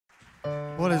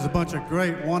Well, there's a bunch of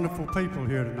great, wonderful people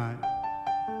here tonight.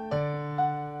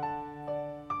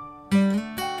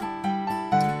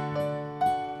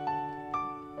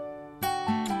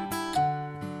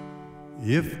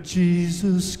 If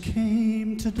Jesus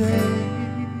came today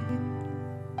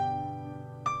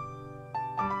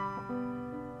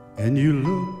and you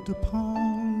looked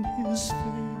upon his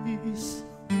face,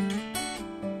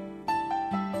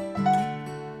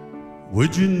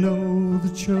 would you know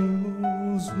the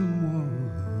chosen one?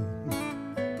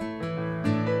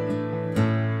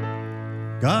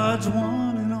 God's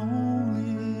one and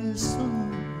only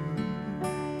Son.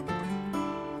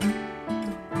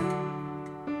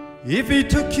 If he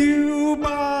took you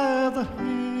by the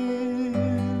hand,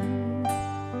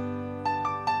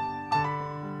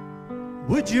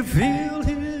 would you feel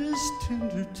his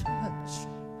tender touch?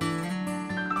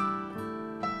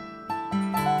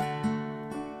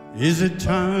 Is it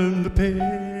time to pay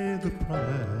the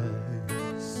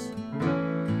price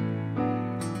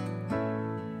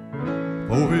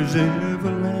for his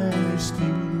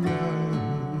everlasting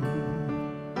love?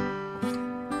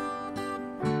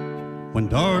 When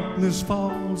darkness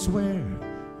falls, where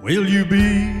will you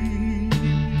be?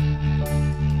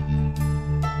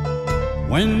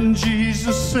 When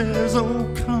Jesus says,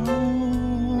 oh,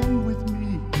 come with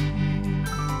me,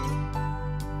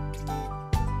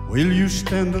 will you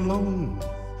stand alone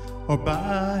or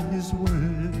by his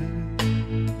word?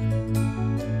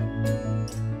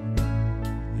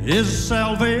 Is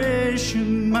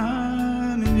salvation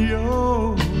mine and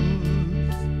yours?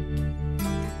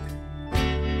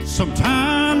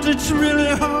 Sometimes it's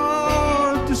really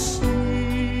hard to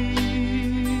see,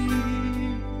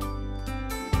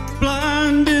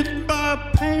 blinded by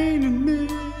pain and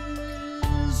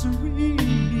misery.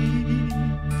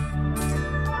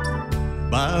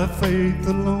 By faith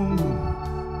alone,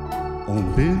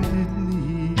 on bended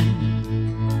knee,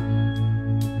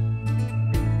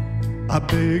 I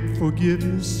beg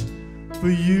forgiveness for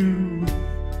you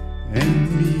and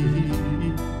me.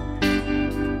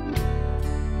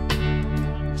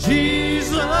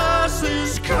 Jesus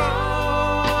is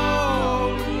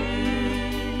calling,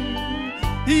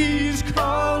 he's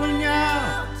calling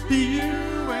out to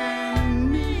you and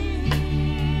me.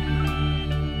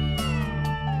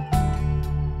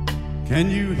 Can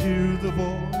you hear the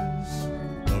voice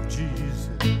of Jesus?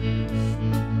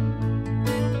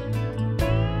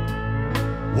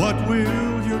 What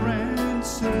will your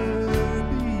answer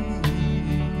be?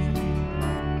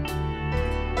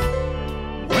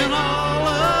 When all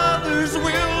others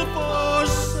will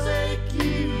forsake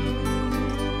you,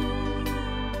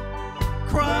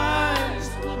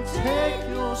 Christ will take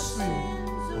your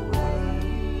sins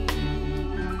away.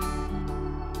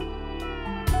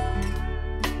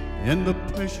 In the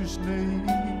precious name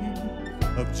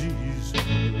of Jesus,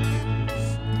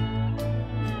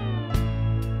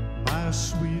 my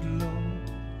sweet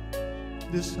Lord,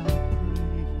 this I pray.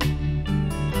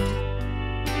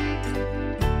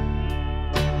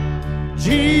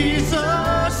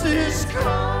 Jesus is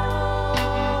calling,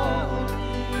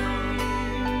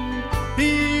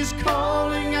 he's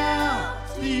calling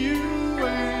out to you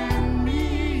and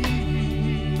me.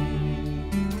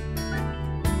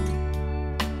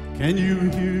 Can you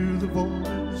hear the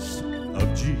voice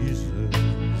of Jesus?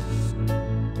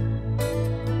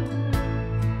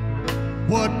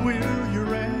 What will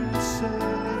your answer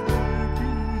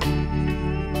be?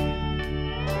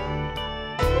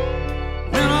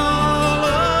 When all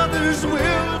others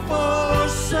will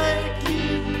forsake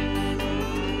you,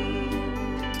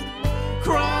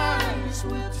 Christ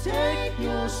will take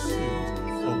your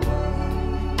sins away.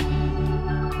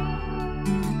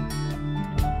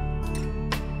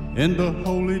 In the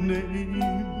holy name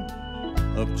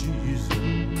of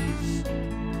Jesus,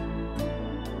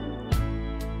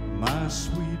 my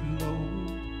sweet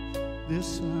Lord,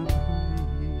 this I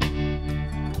pray.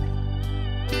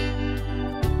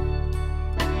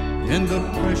 In the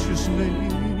precious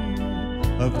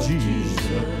name of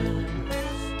Jesus,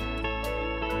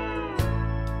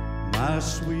 my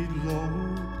sweet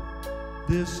Lord,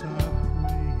 this I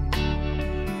pray.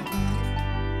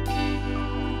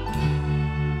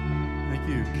 Thank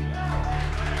you.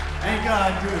 Ain't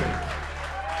God good?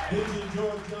 Did you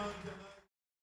enjoy John?